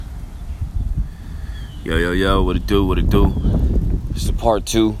Yo, what it do? This is part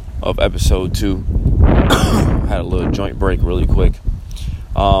 2 of episode 2. Had a little joint break really quick.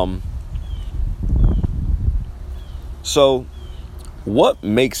 So, what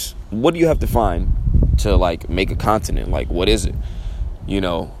do you have to find to, make a continent? What is it?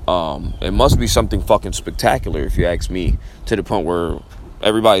 It must be something fucking spectacular, if you ask me, to the point where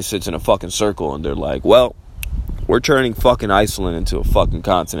everybody sits in a fucking circle and they're like, well, we're turning fucking Iceland into a fucking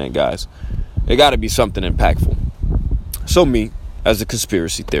continent, guys. It gotta be something impactful. So me, as a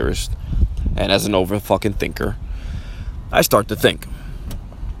conspiracy theorist, and as an over fucking thinker, I start to think.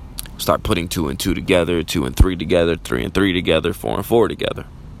 Start putting 2 and 2 together, 2 and 3 together, 3 and 3 together, 4 and 4 together.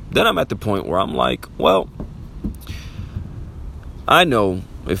 Then I'm at the point where I'm like, well, I know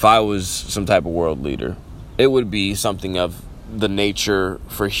if I was some type of world leader, it would be something of the nature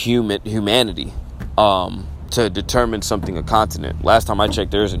for humanity, to determine something a continent. Last time I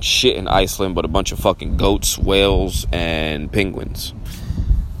checked, there isn't shit in Iceland but a bunch of fucking goats, whales, and penguins.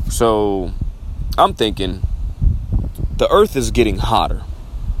 So I'm thinking the earth is getting hotter.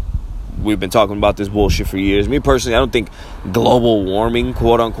 We've been talking about this bullshit for years. Me personally, I don't think global warming,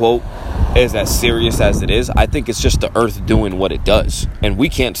 quote unquote, is as serious as it is. I think it's just the earth doing what it does, and we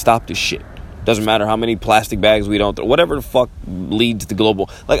can't stop this shit. Doesn't matter how many plastic bags we don't throw, whatever the fuck leads to global.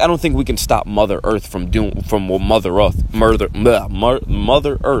 I don't think we can stop Mother Earth from what Mother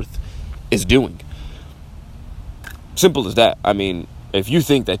Earth is doing. Simple as that. I mean, if you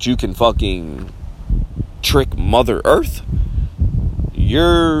think that you can fucking trick Mother Earth,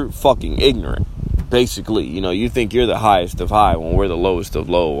 you're fucking ignorant. Basically, you think you're the highest of high when we're the lowest of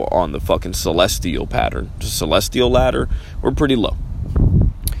low on the fucking celestial pattern. The celestial ladder, we're pretty low.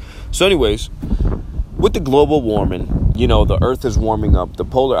 So anyways, with the global warming, the earth is warming up. The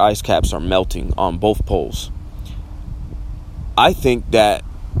polar ice caps are melting on both poles. I think that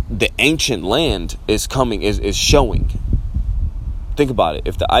the ancient land is showing. Think about it.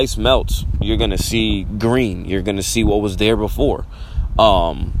 If the ice melts, you're going to see green. You're going to see what was there before.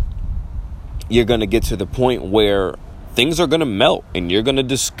 You're going to get to the point where things are going to melt and you're going to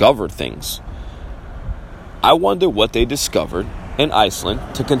discover things. I wonder what they discovered in Iceland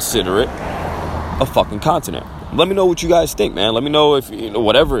to consider it a fucking continent. Let me know what you guys think, man. Let me know if,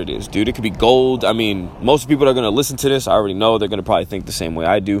 whatever it is, dude. It could be gold. I mean, most people that are going to listen to this, I already know they're going to probably think the same way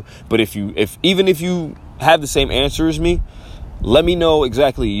I do. But even if you have the same answer as me, let me know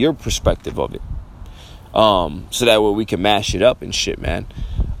exactly your perspective of it. So that way we can mash it up and shit, man.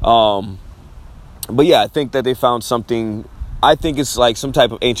 But yeah, I think that they found something. I think it's like some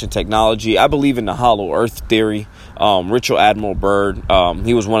type of ancient technology. I believe in the hollow earth theory. Richard Admiral Byrd,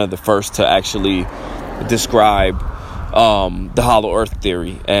 he was one of the first to actually describe the hollow earth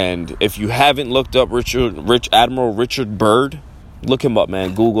theory. And if you haven't looked up Admiral Richard Byrd, look him up,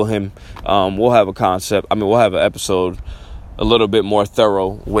 man. Google him. We'll have we'll have an episode a little bit more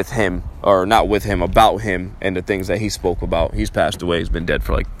thorough with him, or not with him, about him and the things that he spoke about. He's passed away. He's been dead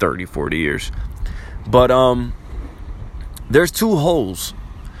for 30, 40 years. But there's 2 holes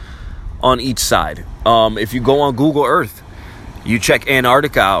on each side. If you go on Google Earth, you check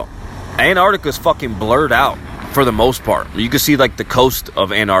Antarctica out. Antarctica's fucking blurred out for the most part. You can see the coast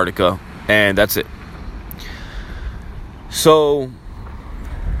of Antarctica, and that's it. So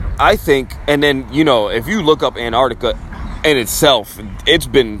I think, and then if you look up Antarctica in itself, it's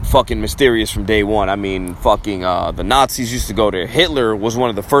been fucking mysterious from day one. I mean, fucking the Nazis used to go there. Hitler was one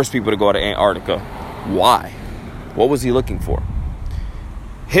of the first people to go to Antarctica. Why? What was he looking for?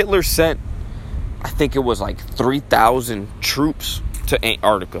 Hitler sent, I think it was 3,000 troops to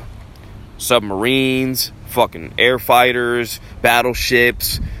Antarctica. Submarines, fucking air fighters,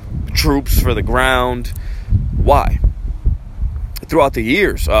 battleships, troops for the ground. Why? Throughout the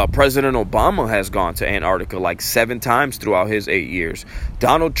years, President Obama has gone to Antarctica 7 times throughout his 8 years.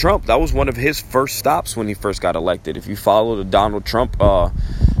 Donald Trump, that was one of his first stops when he first got elected. If you follow the Donald Trump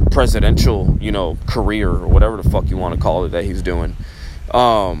presidential, career, or whatever the fuck you want to call it that he's doing,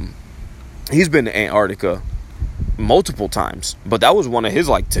 he's been to Antarctica multiple times, but that was one of his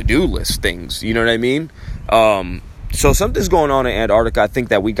to-do list things. You know what I mean? So something's going on in Antarctica. I think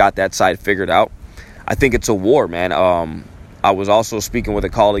that we got that side figured out. I think it's a war, man. I was also speaking with a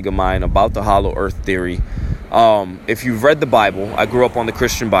colleague of mine about the hollow earth theory. If you've read the Bible, I grew up on the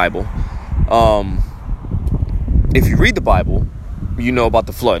Christian Bible. If you read the Bible, you know about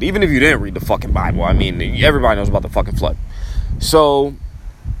the flood. Even if you didn't read the fucking Bible, I mean, everybody knows about the fucking flood. So,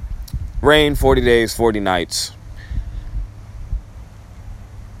 rain, 40 days, 40 nights.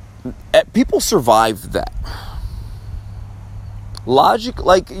 People survived that.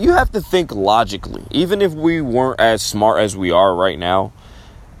 You have to think logically. Even if we weren't as smart as we are right now,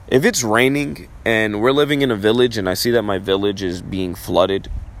 If it's raining and we're living in a village and I see that my village is being flooded,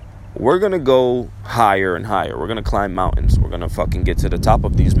 we're going to go higher and higher. We're going to climb mountains. We're going to fucking get to the top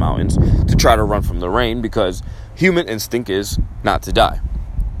of these mountains to try to run from the rain, because human instinct is not to die.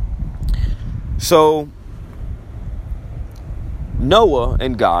 So Noah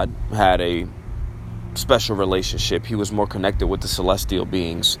and God had a special relationship. He was more connected with the celestial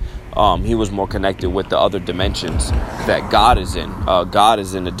beings. He was more connected with the other dimensions that God is in. God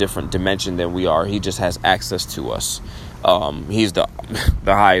is in a different dimension than we are. He just has access to us. He's the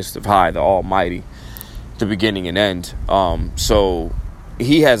highest of high, the almighty, the beginning and end. So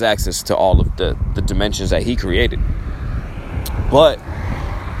he has access to all of the dimensions that he created. But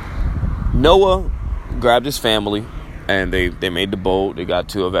Noah grabbed his family, and they made the boat. They got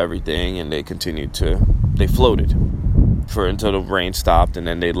 2 of everything, and they floated until the rain stopped, and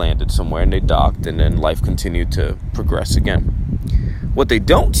then they landed somewhere and they docked, and then life continued to progress again. What they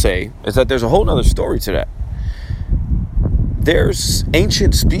don't say is that there's a whole other story to that. There's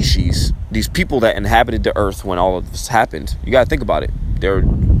ancient species, these people that inhabited the earth when all of this happened. You got to think about it.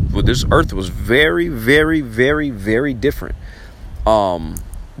 This earth was very, very, very, very different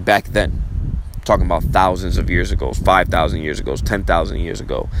back then. Talking about thousands of years ago, 5,000 years ago, 10,000 years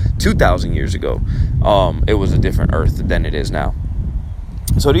ago, 2,000 years ago. It was a different earth than it is now.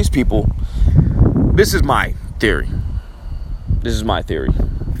 So these people, this is my theory.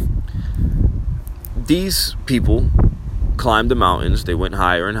 These people climbed the mountains. They went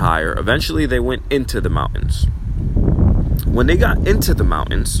higher and higher. Eventually, they went into the mountains. When they got into the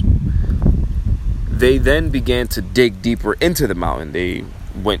mountains, they then began to dig deeper into the mountain. They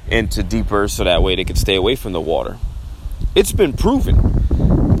went into deeper so that way they could stay away from the water. It's been proven.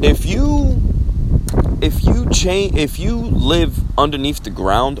 If you live underneath the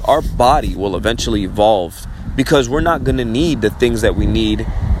ground, our body will eventually evolve, because we're not going to need the things that we need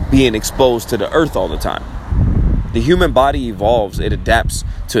being exposed to the earth all the time. The human body evolves. It adapts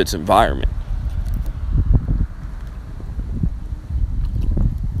to its environment.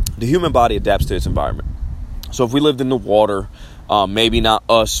 So if we lived in the water, maybe not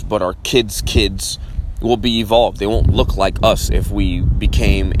us, but our kids will be evolved. They won't look like us if we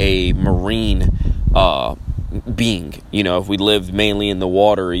became a marine being. If we lived mainly in the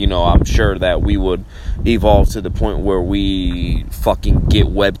water, I'm sure that we would evolve to the point where we fucking get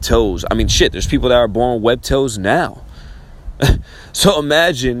webbed toes. I mean, shit, there's people that are born with webbed toes now. So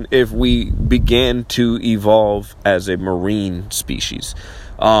imagine if we began to evolve as a marine species.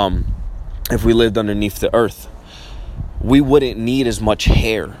 If we lived underneath the earth, we wouldn't need as much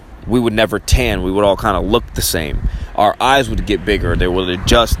hair. We would never tan. We would all kind of look the same. Our eyes would get bigger. They would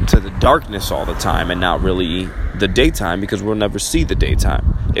adjust to the darkness all the time and not really the daytime, because we'll never see the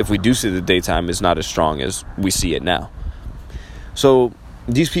daytime. If we do see the daytime, it's not as strong as we see it now. So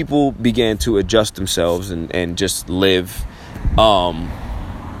these people began to adjust themselves and just live in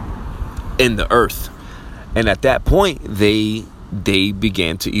the earth. And at that point, they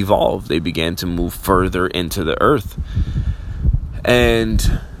began to evolve. They began to move further into the earth.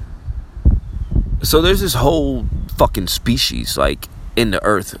 And so there's this whole fucking species like in the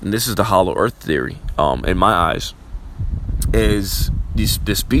earth, and this is the hollow earth theory, in my eyes, is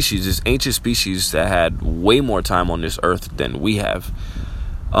this species, this ancient species that had way more time on this earth than we have.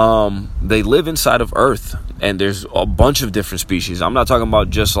 They live inside of earth, and there's a bunch of different species. I'm not talking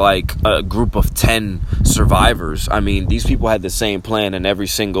about just like a group of 10 survivors. I mean, these people had the same plan in every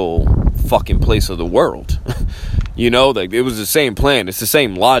single fucking place of the world. Like it was the same plan. It's the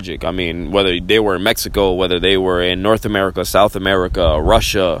same logic. I mean, whether they were in Mexico, whether they were in North America, South America,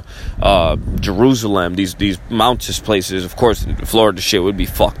 Russia, Jerusalem, these mountainous places. Of course, Florida shit would be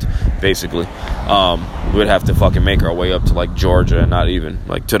fucked, basically. We'd have to fucking make our way up to like Georgia, and not even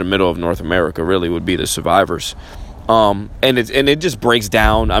like to the middle of North America really would be the survivors. And it just breaks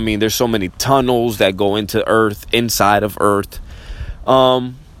down. I mean, there's so many tunnels that go into Earth, inside of Earth.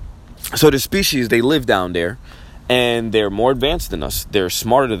 So the species, they live down there. And they're more advanced than us. They're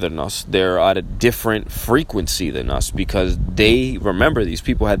smarter than us. They're at a different frequency than us, because these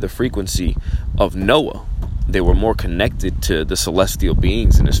people had the frequency of Noah. They were more connected to the celestial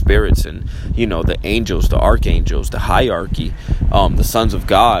beings and the spirits and, the angels, the archangels, the hierarchy, the sons of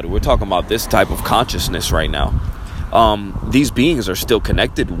God. We're talking about this type of consciousness right now. These beings are still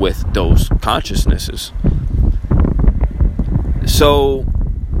connected with those consciousnesses. So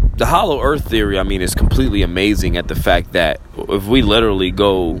the hollow earth theory, I mean, is completely amazing at the fact that if we literally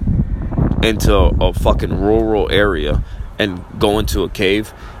go into a fucking rural area and go into a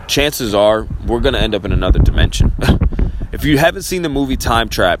cave, chances are we're going to end up in another dimension. If If you haven't seen the movie Time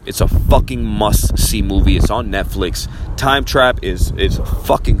Trap, it's a fucking must-see movie. It's on Netflix. Time Trap is a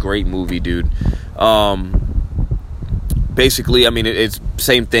fucking great movie, dude. Basically, I mean, it's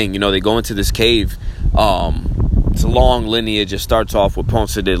same thing. They go into this cave. It's a long lineage. It starts off with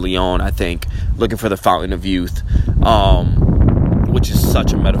Ponce de Leon, I think, looking for the Fountain of Youth, which is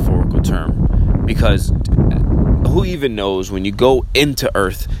such a metaphorical term, because who even knows, when you go into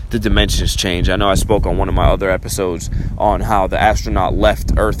Earth, the dimensions change. I know I spoke on one of my other episodes on how the astronaut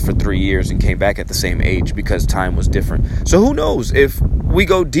left Earth for 3 years and came back at the same age because time was different. So who knows if we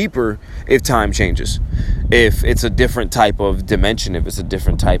go deeper, if time changes, if it's a different type of dimension, if it's a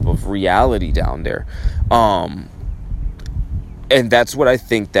different type of reality down there. And that's what I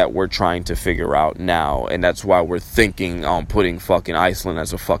think that we're trying to figure out now. And that's why we're thinking on putting fucking Iceland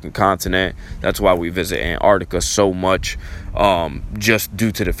as a fucking continent. That's why we visit Antarctica so much. Just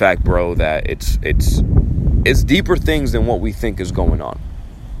due to the fact, bro, that it's deeper things than what we think is going on.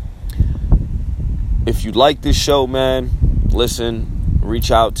 If you like this show, man, listen,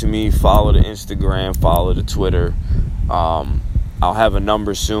 reach out to me. Follow the Instagram. Follow the Twitter. I'll have a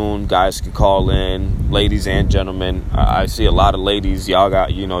number soon. Guys can call in, ladies and gentlemen. I see a lot of ladies. Y'all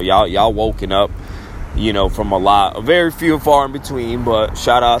got, y'all woken up, from a lot, very few and far in between. But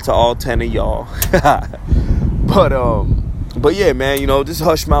shout out to all 10 of y'all. But yeah, man, this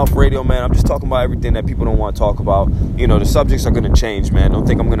Hush Mouth Radio, man. I'm just talking about everything that people don't want to talk about. The subjects are going to change, man. Don't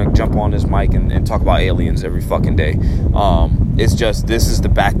think I'm going to jump on this mic and talk about aliens every fucking day. It's just, this is the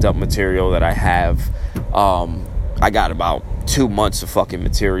backed up material that I have. I got about 2 months of fucking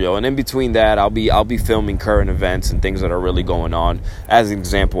material, and in between that, I'll be filming current events and things that are really going on. As an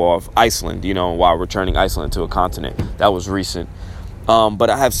example of Iceland, while we're turning Iceland into a continent, that was recent.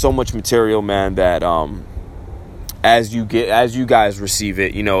 But I have so much material, man, that as you guys receive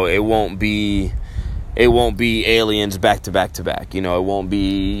it, it won't be aliens back to back to back. It won't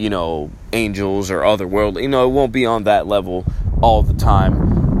be angels or otherworldly. It won't be on that level all the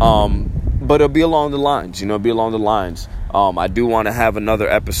time. But it'll be along the lines. I do want to have another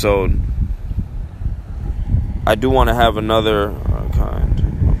episode. I do want to have another I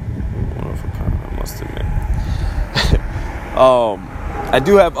must admit. I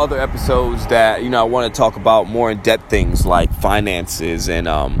do have other episodes that, I want to talk about more in-depth things like finances and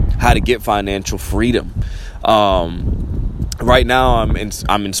how to get financial freedom. Right now,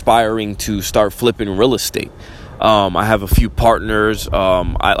 I'm inspiring to start flipping real estate. I have a few partners.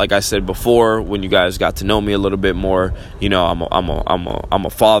 Like I said before, when you guys got to know me a little bit more, I'm a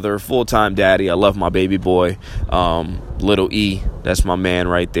father, full-time daddy. I love my baby boy, little E. That's my man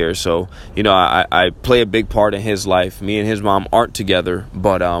right there. So, I play a big part in his life. Me and his mom aren't together,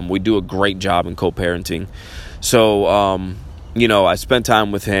 but we do a great job in co-parenting. So, I spend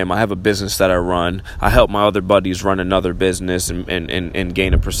time with him. I have a business that I run. I help my other buddies run another business and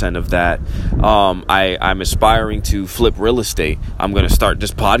gain a percent of that. I'm aspiring to flip real estate. I'm going to start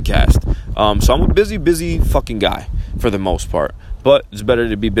this podcast. So I'm a busy fucking guy for the most part. But it's better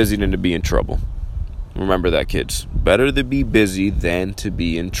to be busy than to be in trouble. Remember that, kids. Better to be busy than to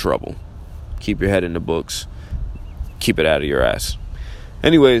be in trouble. Keep your head in the books. Keep it out of your ass.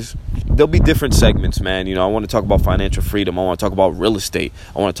 Anyways, there'll be different segments, man. I want to talk about financial freedom. I want to talk about real estate.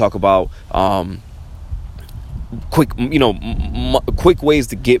 I want to talk about quick ways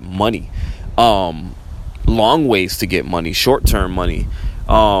to get money, long ways to get money, short-term money.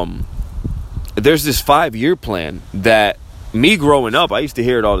 There's this 5-year plan that me growing up, I used to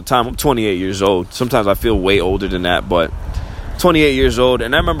hear it all the time. I'm 28 years old. Sometimes I feel way older than that, but 28 years old.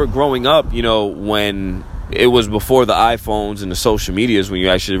 And I remember growing up, when it was before the iPhones and the social medias, when you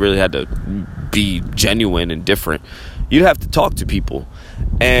actually really had to be genuine and different. You'd have to talk to people.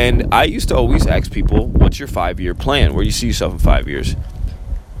 And I used to always ask people, what's your 5-year plan? Where do you see yourself in 5 years?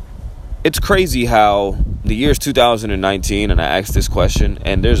 It's crazy how the year's 2019, and I asked this question,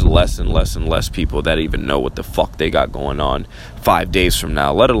 and there's less and less and less people that even know what the fuck they got going on 5 days from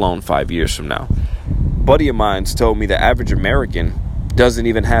now, let alone 5 years from now. A buddy of mine's told me the average American doesn't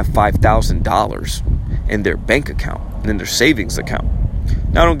even have $5,000 in their bank account, in their savings account.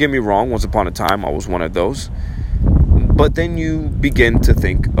 Now, don't get me wrong, once upon a time, I was one of those. But then you begin to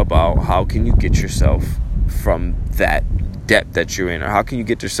think about how can you get yourself from that debt that you're in, or how can you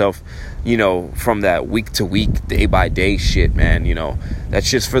get yourself, from that week to week, day by day shit, man. That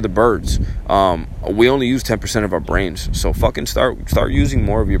shit's for the birds. We only use 10% of our brains, so fucking start using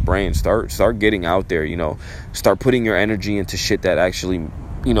more of your brain. Start getting out there. Start putting your energy into shit that actually,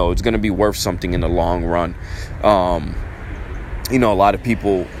 it's gonna be worth something in the long run. A lot of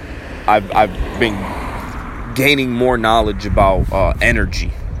people, I've been gaining more knowledge about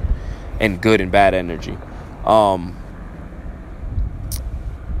energy and good and bad energy.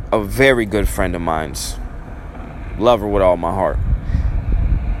 a very good friend of mine's. Love her with all my heart.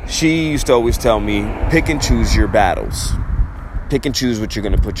 She used to always tell me, pick and choose your battles. Pick and choose what you're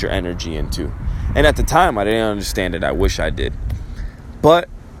going to put your energy into. And at the time, I didn't understand it. I wish I did. But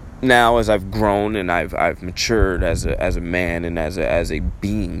now, as I've grown and I've matured as a man and as a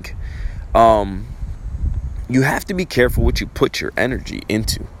being, you have to be careful what you put your energy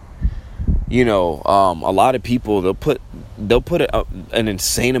into. You know, a lot of people, they'll put an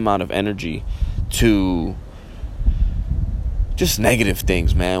insane amount of energy to just negative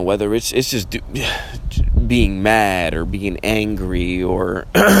things, man. Whether it's just being mad or being angry, or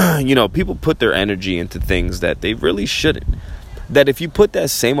you know, people put their energy into things that they really shouldn't. That if you put that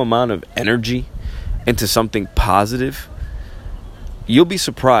same amount of energy into something positive, you'll be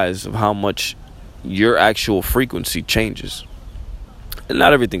surprised of how much your actual frequency changes. And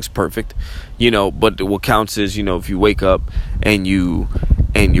not everything's perfect, you know, but what counts is, you know, if you wake up and you're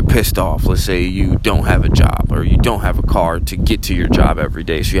pissed off, let's say you don't have a job or you don't have a car to get to your job every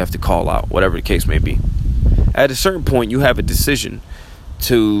day, so you have to call out, whatever the case may be. At a certain point, you have a decision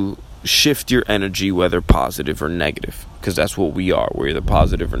to shift your energy, whether positive or negative, because that's what we are. We're either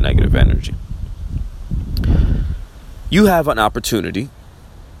positive or negative energy. You have an opportunity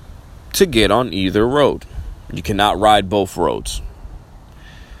to get on either road. You cannot ride both roads.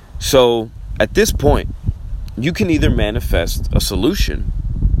 So at this point, you can either manifest a solution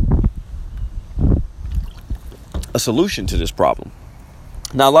to this problem.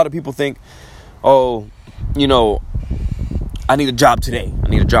 Now, a lot of people think, oh, you know, I need a job today. I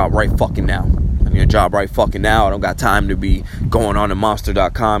need a job right fucking now. I don't got time to be going on to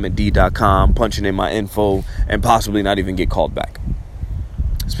monster.com and d.com, punching in my info, and possibly not even get called back.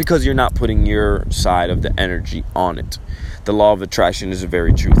 It's because you're not putting your side of the energy on it. The law of attraction is a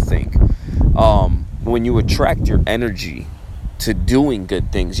very true thing. When you attract your energy to doing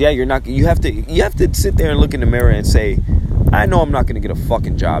good things, you have to sit there and look in the mirror and say, I know I'm not going to get a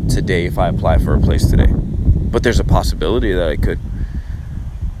fucking job today if I apply for a place today, but there's a possibility that I could.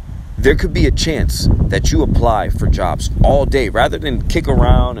 There could be a chance that you apply for jobs all day rather than kick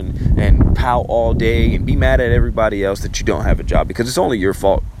around and pout all day and be mad at everybody else that you don't have a job, because it's only your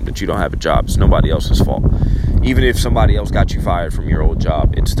fault that you don't have a job. It's nobody else's fault. Even if somebody else got you fired from your old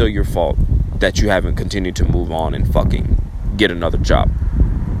job, it's still your fault that you haven't continued to move on and fucking get another job.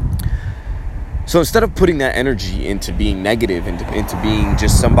 So instead of putting that energy into being negative, into being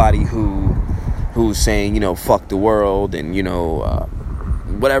just somebody who's saying, you know, fuck the world and, you know,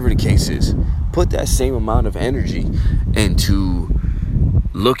 whatever the case is, put that same amount of energy into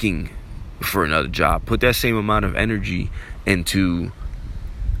looking for another job. Put that same amount of energy into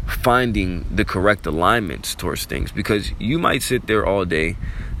finding the correct alignments towards things, because you might sit there all day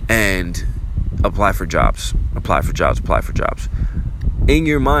and apply for jobs. In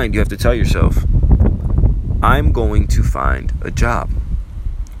your mind, you have to tell yourself, I'm going to find a job.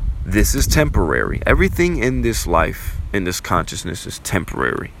 This is temporary. Everything in this life, in this consciousness, is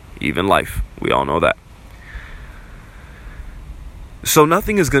temporary. Even life. We all know that. So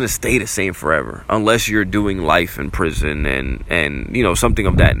nothing is going to stay the same forever unless you're doing life in prison and you know, something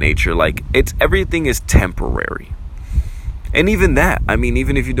of that nature. Like, everything is temporary. And even that, I mean,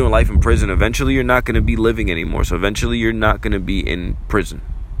 even if you're doing life in prison, eventually you're not going to be living anymore. So eventually you're not going to be in prison.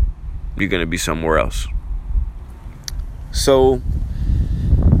 You're going to be somewhere else. So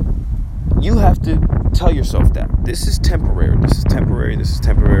you have to tell yourself that this is temporary.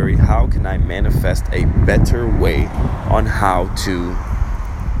 How can I manifest a better way on how to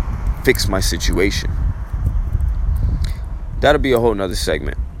fix my situation? That'll be a whole nother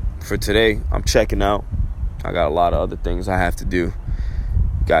segment. For today, I'm checking out. I got a lot of other things I have to do.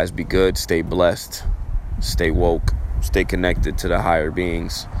 Guys, be good, stay blessed, stay woke, stay connected to the higher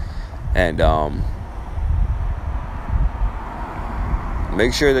beings, and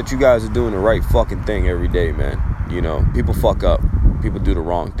make sure that you guys are doing the right fucking thing every day, man. You know, people fuck up. People do the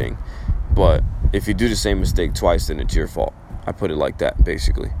wrong thing. But if you do the same mistake twice, then it's your fault. I put it like that,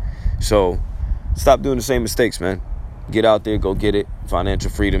 basically. So, stop doing the same mistakes, man. Get out there, go get it. Financial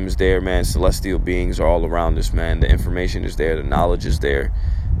freedom is there, man. Celestial beings are all around us, man. The information is there. The knowledge is there.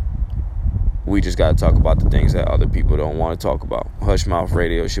 We just got to talk about the things that other people don't want to talk about. Hush Mouth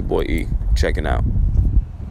Radio, it's your boy E. Checking out.